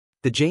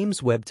The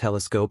James Webb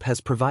Telescope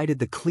has provided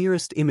the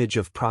clearest image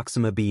of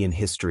Proxima B in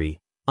history,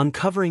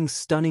 uncovering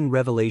stunning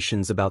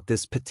revelations about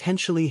this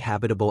potentially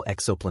habitable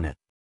exoplanet.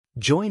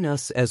 Join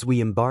us as we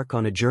embark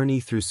on a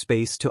journey through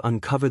space to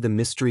uncover the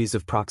mysteries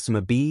of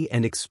Proxima B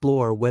and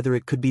explore whether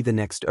it could be the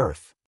next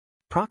Earth.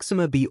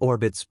 Proxima B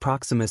orbits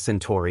Proxima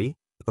Centauri,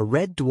 a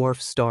red dwarf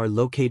star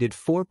located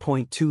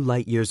 4.2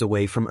 light-years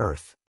away from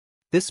Earth.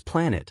 This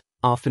planet,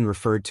 often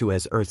referred to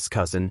as Earth's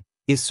cousin,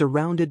 is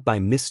surrounded by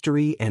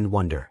mystery and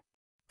wonder.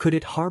 Could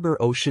it harbor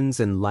oceans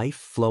and life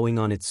flowing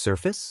on its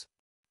surface?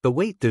 But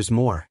wait, there's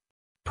more.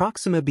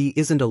 Proxima B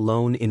isn't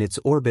alone in its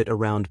orbit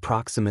around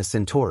Proxima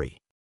Centauri.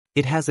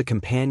 It has a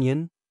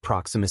companion,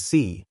 Proxima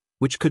C,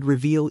 which could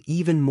reveal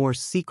even more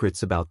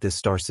secrets about this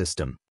star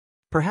system.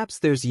 Perhaps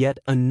there's yet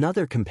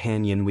another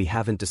companion we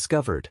haven't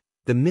discovered.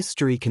 The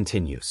mystery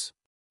continues.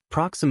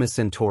 Proxima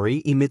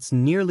Centauri emits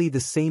nearly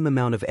the same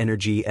amount of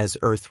energy as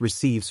Earth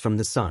receives from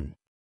the Sun.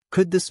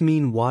 Could this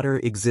mean water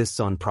exists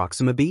on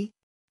Proxima B?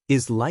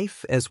 Is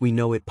life as we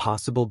know it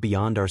possible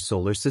beyond our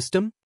solar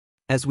system?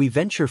 As we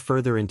venture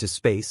further into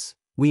space,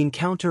 we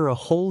encounter a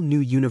whole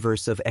new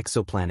universe of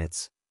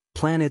exoplanets,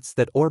 planets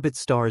that orbit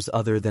stars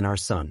other than our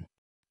Sun.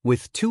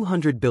 With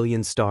 200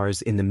 billion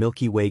stars in the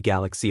Milky Way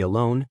galaxy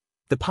alone,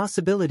 the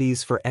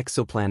possibilities for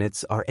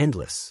exoplanets are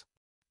endless.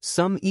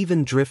 Some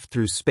even drift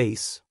through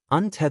space,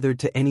 untethered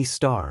to any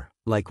star,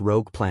 like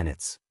rogue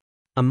planets.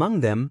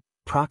 Among them,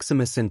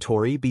 Proxima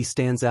Centauri B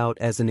stands out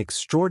as an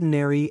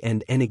extraordinary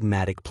and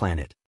enigmatic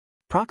planet.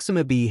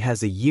 Proxima B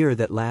has a year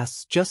that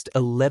lasts just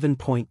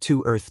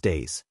 11.2 Earth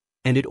days,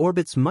 and it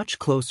orbits much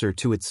closer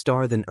to its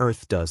star than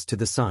Earth does to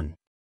the Sun.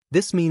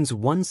 This means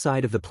one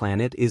side of the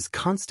planet is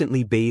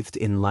constantly bathed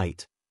in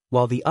light,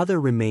 while the other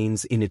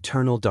remains in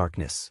eternal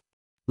darkness.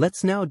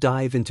 Let's now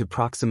dive into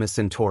Proxima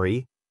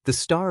Centauri, the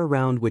star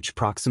around which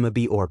Proxima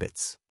B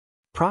orbits.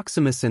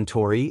 Proxima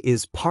Centauri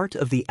is part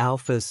of the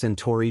Alpha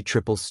Centauri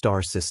triple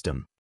star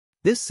system.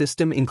 This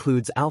system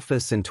includes Alpha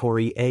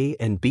Centauri A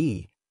and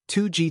B,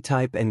 two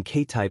G-type and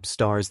K-type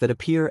stars that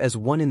appear as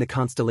one in the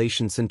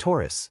constellation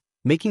Centaurus,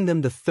 making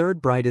them the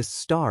third brightest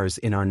stars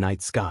in our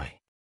night sky.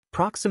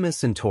 Proxima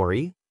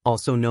Centauri,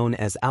 also known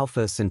as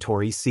Alpha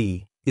Centauri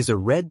C, is a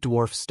red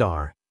dwarf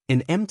star,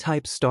 an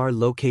M-type star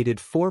located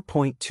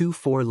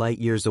 4.24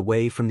 light-years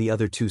away from the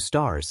other two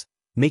stars,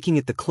 making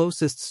it the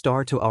closest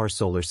star to our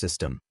solar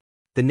system.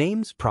 The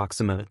name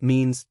Proxima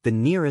means the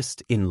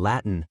nearest in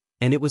Latin,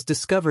 and it was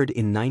discovered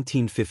in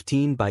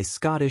 1915 by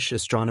Scottish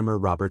astronomer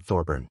Robert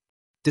Thorburn.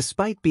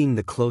 Despite being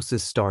the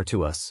closest star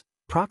to us,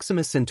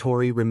 Proxima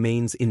Centauri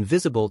remains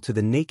invisible to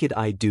the naked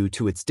eye due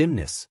to its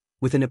dimness,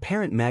 with an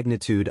apparent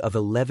magnitude of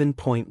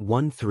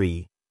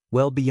 11.13,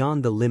 well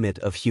beyond the limit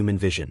of human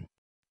vision.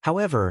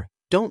 However,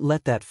 don't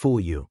let that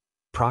fool you.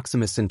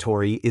 Proxima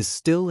Centauri is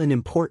still an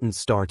important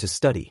star to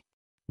study.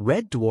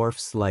 Red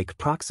dwarfs like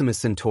Proxima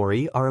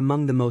Centauri are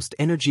among the most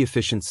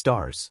energy-efficient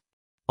stars.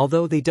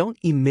 Although they don't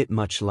emit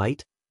much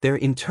light, their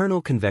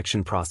internal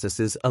convection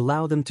processes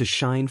allow them to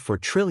shine for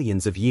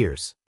trillions of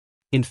years.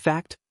 In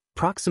fact,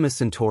 Proxima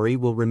Centauri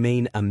will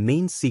remain a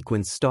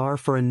main-sequence star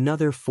for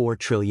another 4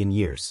 trillion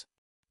years.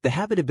 The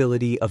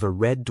habitability of a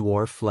red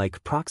dwarf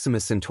like Proxima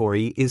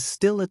Centauri is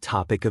still a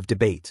topic of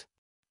debate.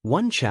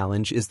 One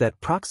challenge is that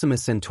Proxima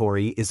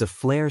Centauri is a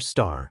flare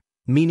star,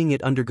 meaning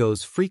it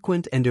undergoes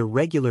frequent and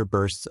irregular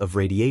bursts of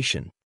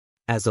radiation.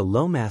 As a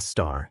low-mass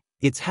star,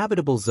 its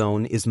habitable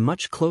zone is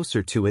much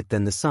closer to it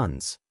than the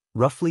Sun's,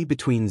 roughly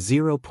between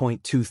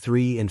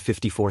 0.23 and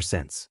 54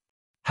 cents.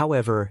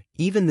 However,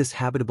 even this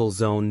habitable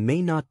zone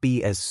may not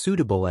be as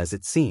suitable as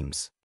it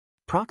seems.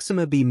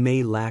 Proxima B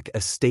may lack a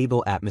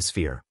stable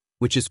atmosphere,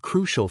 which is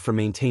crucial for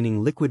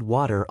maintaining liquid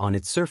water on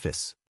its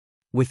surface.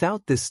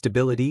 Without this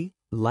stability,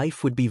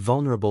 life would be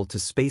vulnerable to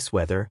space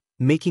weather,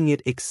 making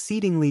it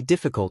exceedingly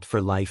difficult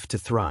for life to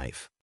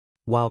thrive.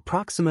 While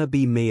Proxima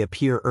B may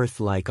appear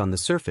Earth-like on the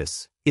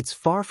surface, it's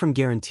far from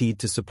guaranteed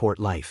to support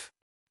life.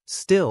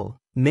 Still,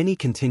 many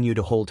continue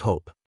to hold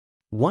hope.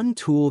 One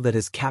tool that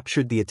has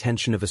captured the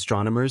attention of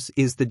astronomers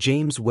is the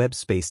James Webb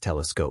Space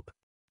Telescope.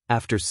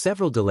 After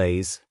several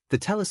delays, the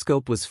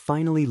telescope was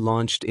finally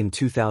launched in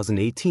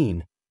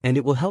 2018, and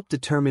it will help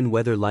determine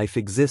whether life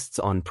exists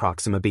on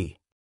Proxima B.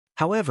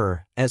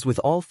 However, as with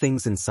all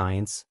things in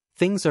science,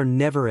 things are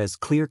never as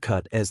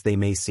clear-cut as they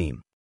may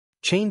seem.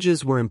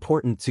 Changes were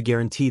important to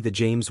guarantee the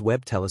James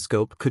Webb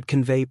Telescope could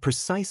convey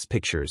precise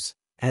pictures,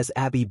 as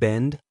Abby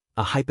Bend,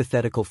 a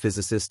hypothetical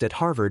physicist at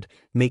Harvard,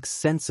 makes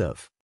sense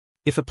of.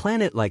 If a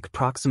planet like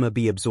Proxima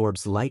B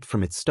absorbs light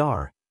from its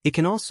star, it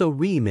can also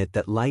re-emit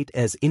that light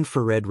as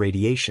infrared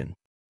radiation.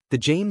 The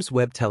James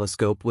Webb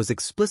Telescope was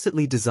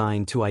explicitly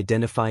designed to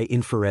identify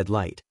infrared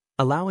light,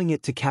 allowing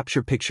it to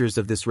capture pictures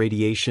of this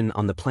radiation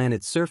on the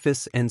planet's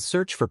surface and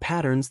search for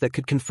patterns that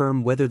could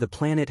confirm whether the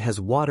planet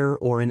has water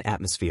or an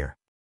atmosphere.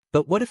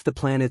 But what if the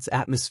planet's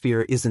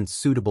atmosphere isn't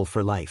suitable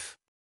for life?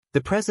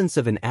 The presence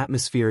of an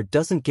atmosphere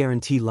doesn't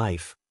guarantee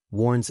life,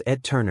 warns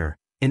Ed Turner,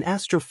 an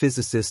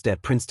astrophysicist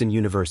at Princeton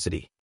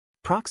University.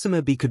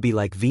 Proxima B could be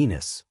like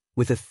Venus,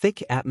 with a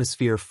thick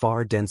atmosphere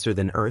far denser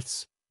than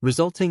Earth's,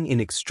 resulting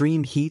in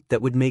extreme heat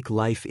that would make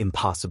life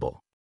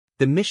impossible.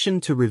 The mission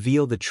to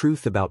reveal the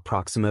truth about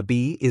Proxima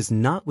B is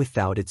not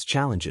without its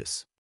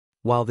challenges.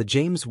 While the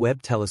James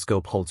Webb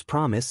Telescope holds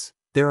promise,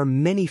 there are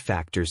many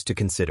factors to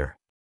consider.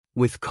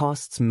 With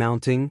costs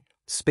mounting,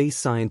 space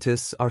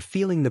scientists are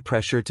feeling the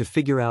pressure to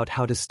figure out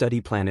how to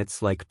study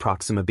planets like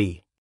Proxima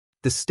B.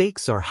 The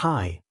stakes are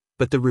high,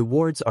 but the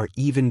rewards are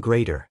even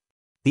greater.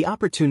 The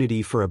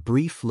opportunity for a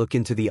brief look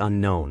into the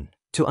unknown,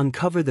 to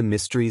uncover the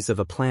mysteries of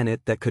a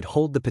planet that could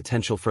hold the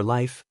potential for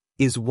life,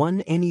 is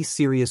one any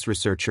serious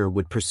researcher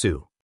would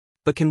pursue.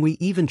 But can we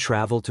even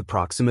travel to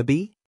Proxima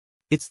B?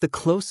 It's the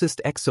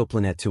closest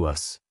exoplanet to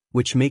us,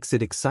 which makes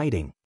it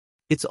exciting.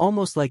 It's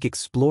almost like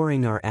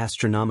exploring our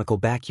astronomical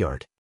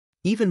backyard.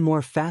 Even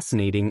more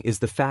fascinating is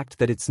the fact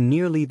that it's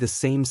nearly the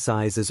same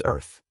size as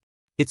Earth.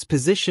 Its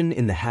position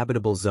in the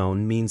habitable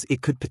zone means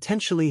it could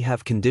potentially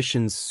have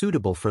conditions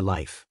suitable for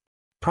life.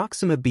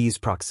 Proxima B's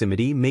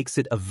proximity makes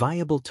it a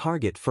viable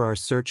target for our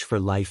search for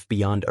life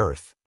beyond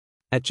Earth.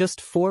 At just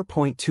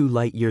 4.2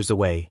 light-years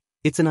away,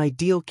 it's an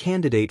ideal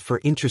candidate for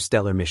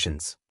interstellar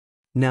missions.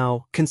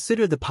 Now,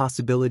 consider the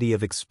possibility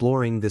of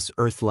exploring this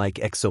Earth-like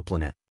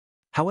exoplanet.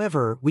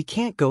 However, we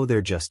can't go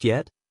there just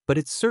yet, but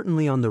it's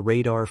certainly on the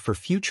radar for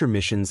future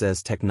missions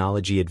as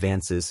technology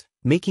advances,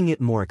 making it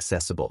more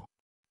accessible.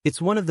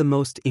 It's one of the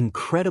most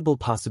incredible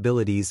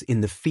possibilities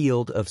in the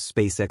field of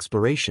space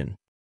exploration.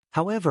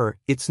 However,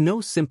 it's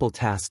no simple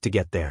task to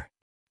get there.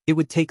 It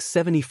would take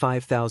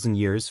 75,000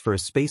 years for a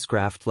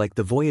spacecraft like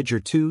the Voyager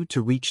 2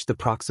 to reach the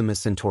Proxima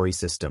Centauri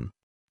system.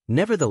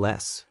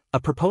 Nevertheless, a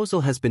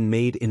proposal has been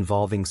made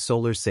involving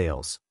solar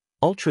sails,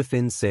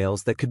 ultra-thin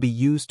sails that could be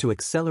used to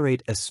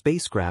accelerate a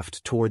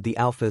spacecraft toward the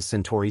Alpha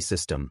Centauri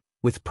system,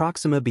 with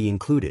Proxima B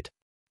included.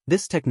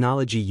 This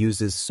technology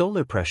uses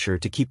solar pressure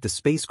to keep the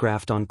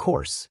spacecraft on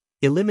course,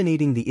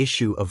 eliminating the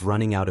issue of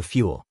running out of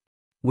fuel.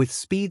 With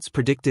speeds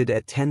predicted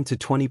at 10 to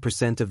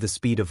 20% of the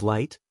speed of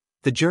light,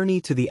 the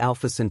journey to the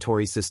Alpha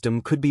Centauri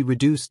system could be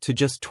reduced to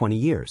just 20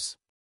 years.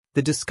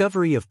 The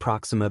discovery of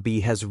Proxima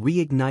B has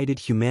reignited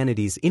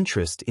humanity's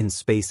interest in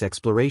space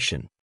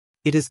exploration.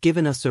 It has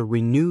given us a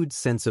renewed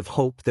sense of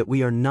hope that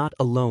we are not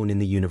alone in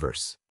the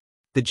universe.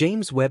 The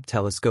James Webb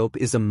Telescope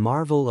is a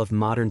marvel of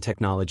modern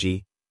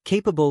technology,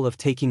 capable of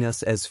taking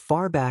us as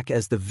far back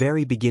as the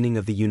very beginning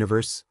of the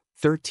universe,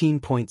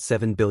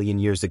 13.7 billion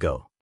years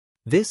ago.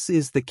 This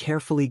is the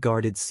carefully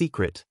guarded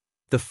secret: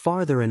 the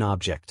farther an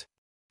object,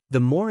 the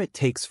more it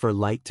takes for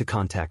light to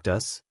contact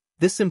us.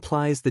 This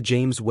implies the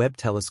James Webb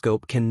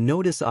Telescope can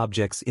notice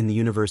objects in the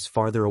universe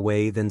farther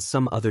away than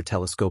some other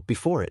telescope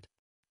before it.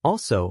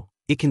 Also,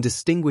 it can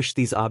distinguish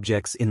these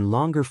objects in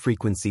longer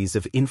frequencies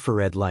of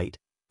infrared light,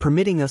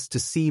 permitting us to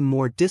see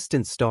more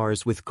distant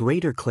stars with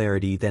greater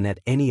clarity than at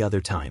any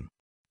other time.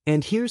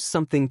 And here's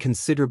something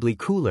considerably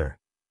cooler.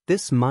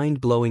 This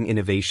mind-blowing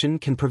innovation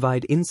can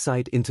provide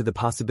insight into the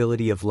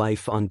possibility of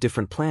life on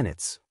different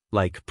planets,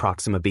 like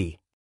Proxima B.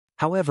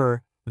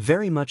 However,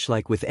 very much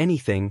like with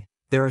anything,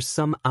 there are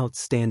some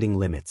outstanding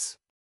limits.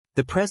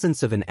 The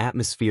presence of an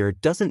atmosphere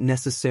doesn't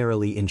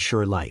necessarily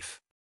ensure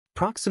life.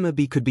 Proxima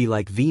B could be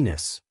like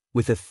Venus,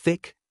 with a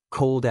thick,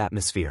 cold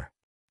atmosphere.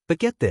 But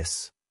get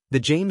this, the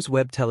James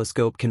Webb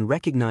Telescope can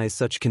recognize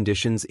such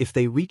conditions if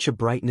they reach a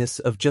brightness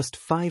of just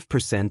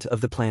 5%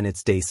 of the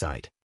planet's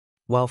dayside.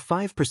 While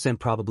 5%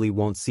 probably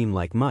won't seem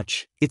like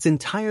much, it's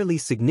entirely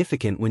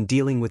significant when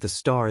dealing with a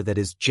star that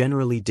is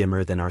generally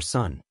dimmer than our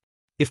Sun.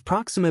 If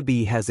Proxima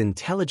B has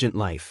intelligent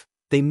life,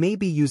 they may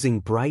be using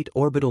bright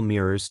orbital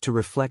mirrors to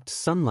reflect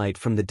sunlight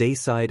from the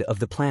dayside of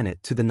the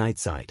planet to the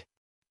nightside.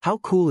 How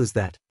cool is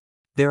that?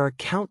 There are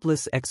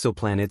countless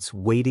exoplanets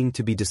waiting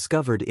to be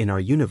discovered in our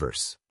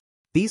universe.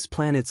 These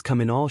planets come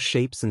in all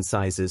shapes and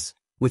sizes,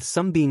 with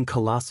some being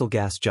colossal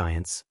gas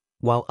giants,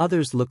 while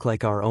others look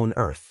like our own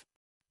Earth.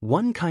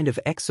 One kind of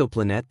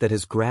exoplanet that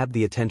has grabbed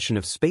the attention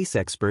of space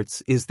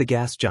experts is the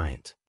gas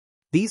giant.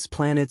 These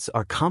planets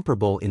are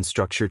comparable in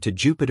structure to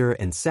Jupiter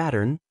and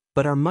Saturn,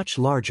 but are much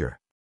larger.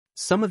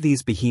 Some of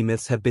these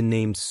behemoths have been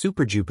named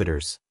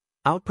superjupiters,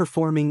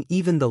 outperforming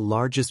even the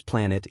largest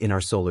planet in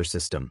our solar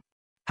system.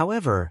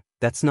 However,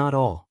 that's not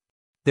all.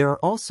 There are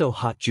also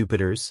hot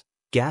Jupiters,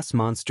 gas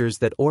monsters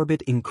that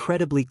orbit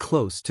incredibly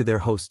close to their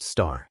host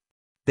star.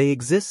 They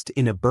exist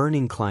in a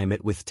burning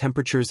climate with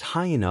temperatures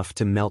high enough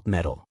to melt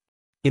metal.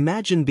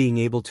 Imagine being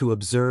able to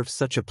observe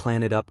such a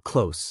planet up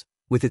close,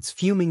 with its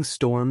fuming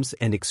storms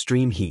and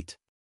extreme heat.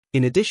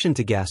 In addition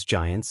to gas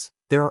giants,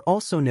 there are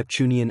also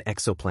Neptunian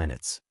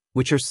exoplanets,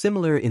 which are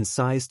similar in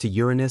size to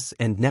Uranus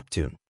and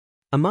Neptune.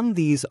 Among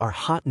these are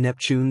hot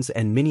Neptunes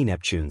and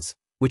mini-Neptunes,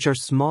 which are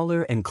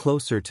smaller and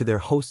closer to their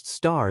host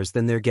stars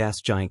than their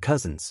gas giant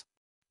cousins.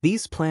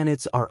 These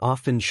planets are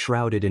often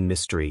shrouded in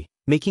mystery,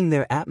 making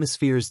their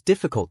atmospheres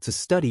difficult to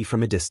study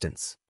from a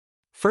distance.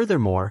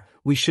 Furthermore,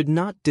 we should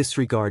not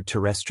disregard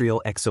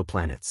terrestrial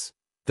exoplanets,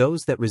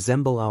 those that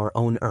resemble our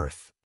own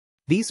Earth.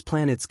 These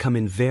planets come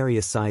in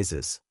various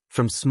sizes,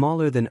 from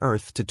smaller than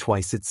Earth to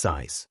twice its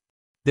size.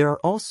 There are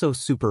also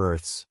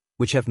super-Earths,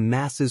 which have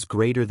masses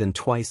greater than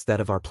twice that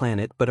of our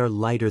planet but are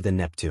lighter than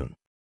Neptune.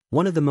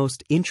 One of the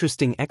most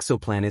interesting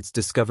exoplanets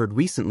discovered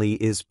recently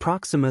is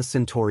Proxima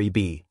Centauri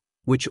b,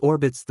 which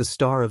orbits the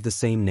star of the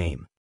same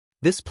name.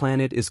 This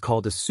planet is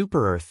called a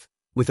super-Earth,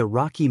 with a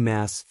rocky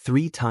mass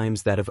 3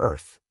 times that of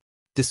Earth.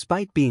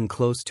 Despite being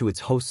close to its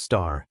host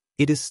star,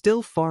 it is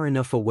still far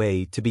enough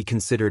away to be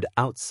considered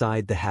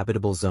outside the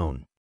habitable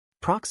zone.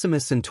 Proxima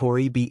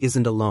Centauri b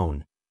isn't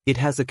alone. It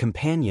has a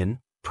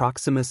companion,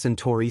 Proxima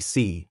Centauri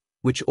c,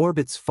 which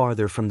orbits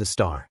farther from the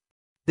star.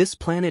 This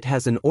planet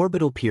has an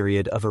orbital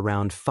period of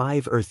around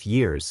 5 Earth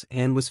years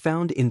and was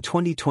found in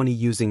 2020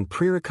 using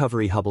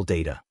pre-recovery Hubble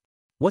data.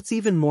 What's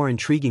even more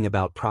intriguing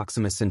about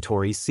Proxima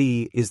Centauri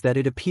c is that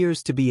it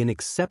appears to be an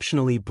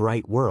exceptionally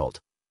bright world,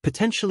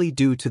 potentially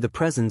due to the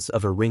presence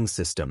of a ring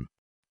system.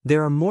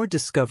 There are more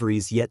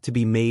discoveries yet to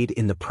be made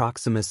in the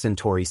Proxima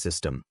Centauri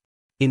system.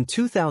 In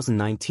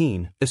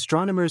 2019,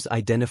 astronomers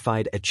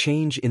identified a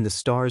change in the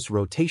star's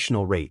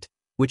rotational rate,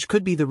 which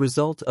could be the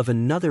result of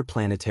another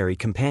planetary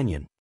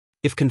companion.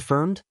 If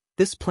confirmed,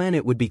 this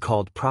planet would be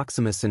called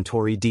Proxima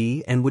Centauri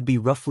d and would be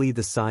roughly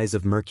the size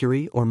of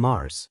Mercury or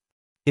Mars.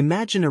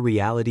 Imagine a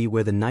reality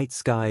where the night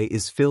sky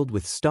is filled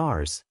with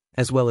stars,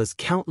 as well as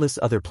countless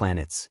other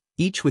planets,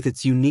 each with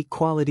its unique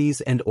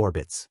qualities and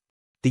orbits.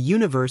 The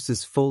universe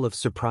is full of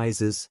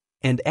surprises,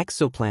 and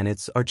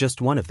exoplanets are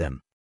just one of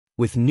them.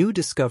 With new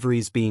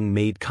discoveries being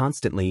made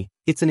constantly,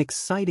 it's an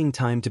exciting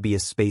time to be a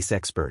space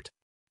expert.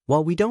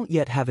 While we don't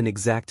yet have an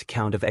exact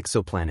count of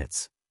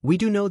exoplanets, we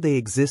do know they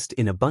exist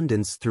in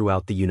abundance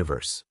throughout the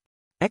universe.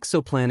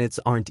 Exoplanets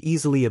aren't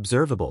easily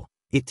observable.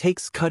 It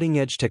takes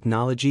cutting-edge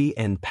technology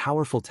and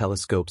powerful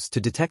telescopes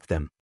to detect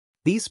them.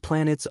 These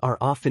planets are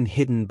often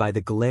hidden by the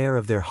glare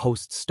of their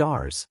host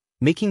stars,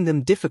 making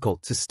them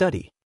difficult to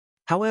study.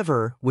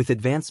 However, with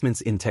advancements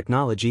in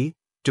technology,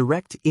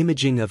 direct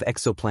imaging of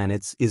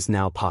exoplanets is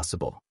now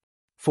possible.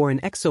 For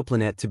an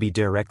exoplanet to be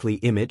directly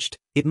imaged,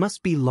 it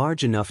must be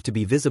large enough to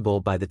be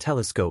visible by the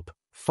telescope,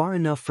 far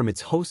enough from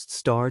its host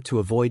star to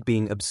avoid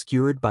being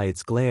obscured by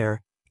its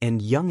glare,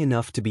 and young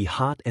enough to be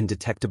hot and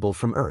detectable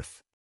from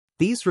Earth.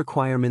 These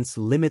requirements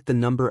limit the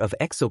number of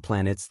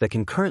exoplanets that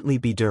can currently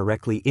be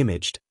directly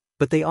imaged,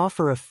 but they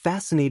offer a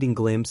fascinating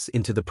glimpse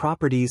into the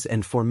properties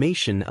and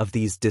formation of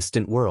these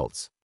distant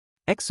worlds.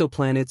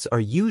 Exoplanets are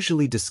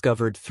usually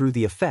discovered through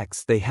the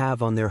effects they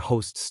have on their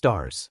host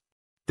stars.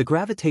 The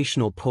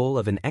gravitational pull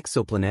of an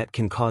exoplanet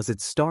can cause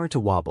its star to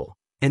wobble,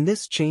 and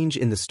this change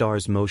in the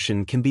star's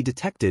motion can be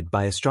detected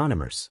by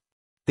astronomers.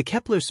 The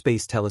Kepler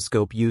Space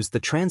Telescope used the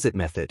transit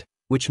method,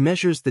 which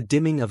measures the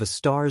dimming of a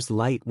star's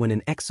light when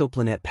an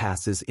exoplanet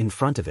passes in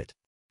front of it.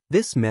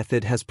 This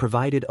method has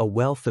provided a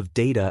wealth of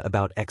data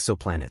about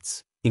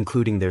exoplanets,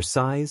 including their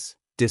size,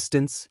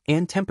 distance,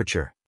 and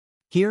temperature.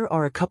 Here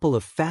are a couple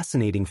of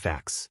fascinating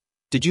facts.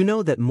 Did you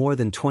know that more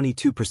than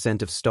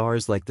 22% of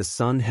stars like the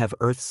Sun have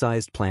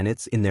Earth-sized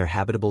planets in their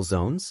habitable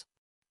zones?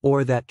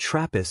 Or that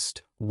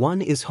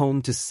TRAPPIST-1 is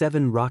home to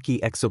 7 rocky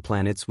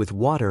exoplanets with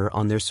water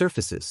on their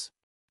surfaces.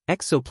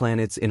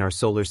 Exoplanets in our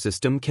solar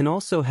system can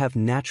also have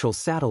natural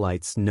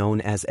satellites known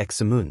as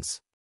exomoons.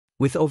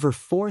 With over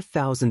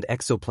 4,000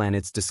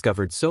 exoplanets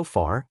discovered so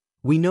far,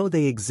 we know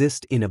they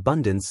exist in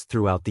abundance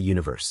throughout the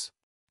universe.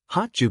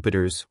 Hot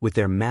Jupiters, with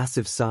their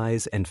massive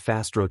size and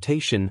fast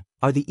rotation,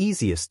 are the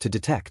easiest to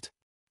detect.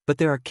 But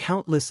there are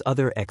countless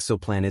other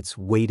exoplanets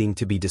waiting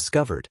to be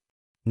discovered.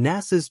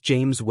 NASA's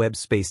James Webb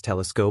Space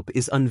Telescope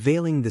is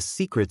unveiling the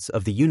secrets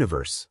of the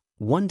universe,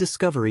 one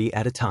discovery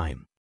at a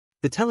time.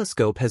 The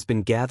telescope has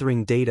been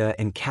gathering data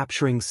and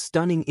capturing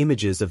stunning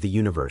images of the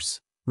universe,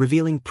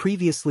 revealing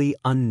previously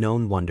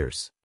unknown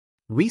wonders.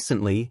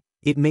 Recently,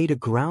 it made a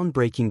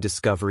groundbreaking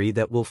discovery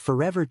that will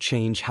forever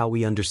change how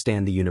we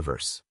understand the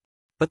universe.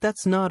 But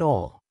that's not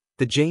all.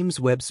 The James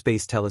Webb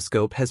Space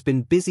Telescope has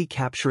been busy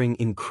capturing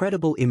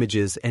incredible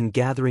images and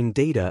gathering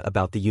data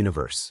about the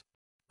universe.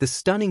 The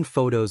stunning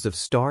photos of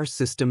star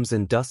systems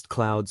and dust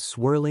clouds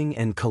swirling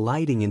and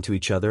colliding into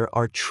each other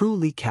are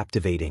truly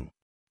captivating.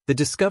 The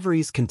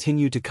discoveries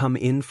continue to come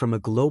in from a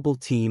global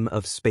team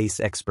of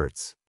space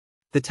experts.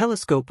 The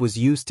telescope was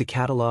used to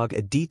catalog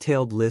a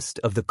detailed list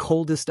of the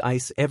coldest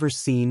ice ever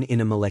seen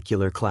in a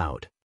molecular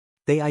cloud.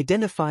 They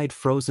identified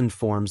frozen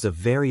forms of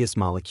various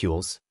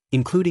molecules,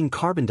 including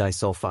carbon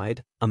disulfide,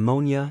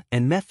 ammonia,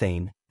 and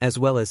methane, as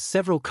well as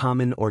several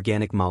common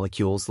organic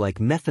molecules like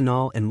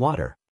methanol and water.